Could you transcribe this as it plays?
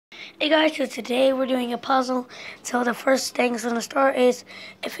Hey guys, so today we're doing a puzzle. So the first thing's gonna start is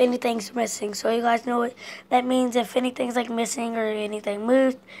if anything's missing. So you guys know what that means. If anything's like missing or anything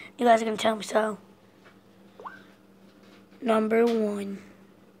moved, you guys are gonna tell me. So number 1.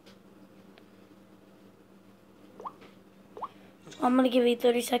 So I'm gonna give you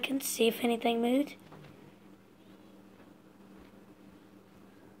 30 seconds, see if anything moved.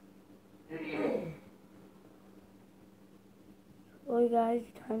 Well, you guys,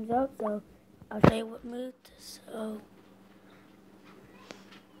 time's up. So I'll show you what moved. So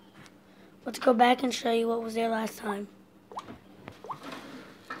let's go back and show you what was there last time.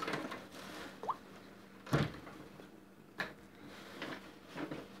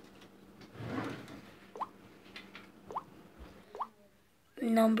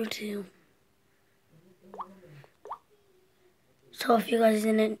 Number 2. So if you guys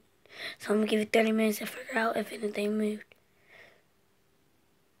didn't, so I'm gonna give you 30 minutes to figure out if anything moved.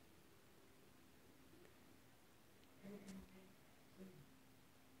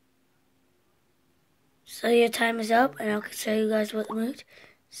 So your time is up, and I'll show you guys what moved.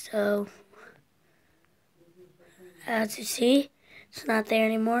 So, as you see, it's not there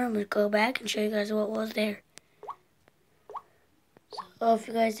anymore. I'm going to go back and show you guys what was there. So if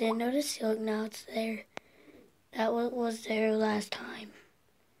you guys didn't notice, look, now it's there. That was there last time.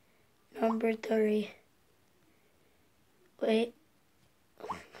 Number 3. Wait.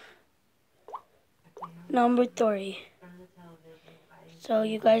 Number 3. So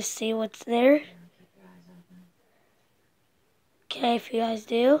you guys see what's there? Okay, if you guys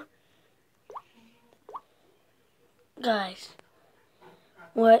do. Guys,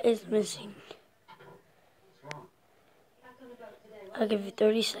 what is missing? I'll give you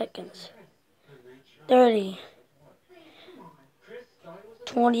 30 seconds. 30.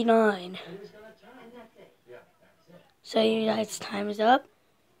 29. So you guys' time is up.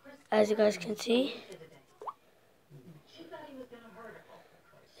 As you guys can see,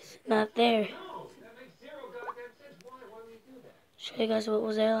 it's not there. Show you guys what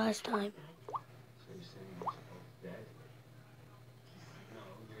was there last time.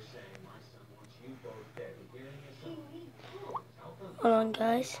 Hold on,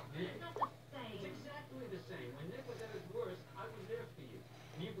 guys.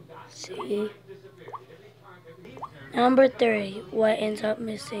 See. Number 3, what ends up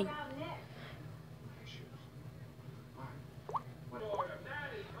missing?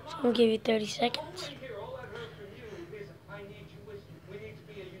 So I'm gonna give you 30 seconds.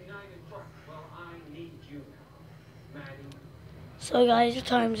 So guys, your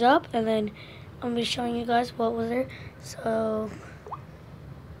time's up, and then I'm gonna be showing you guys what was there. So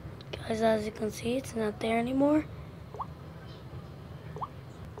guys, as you can see, it's not there anymore.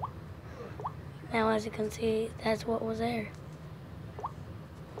 Now as you can see, that's what was there.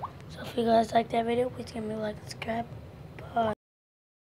 So if you guys like that video, please give me a like and subscribe.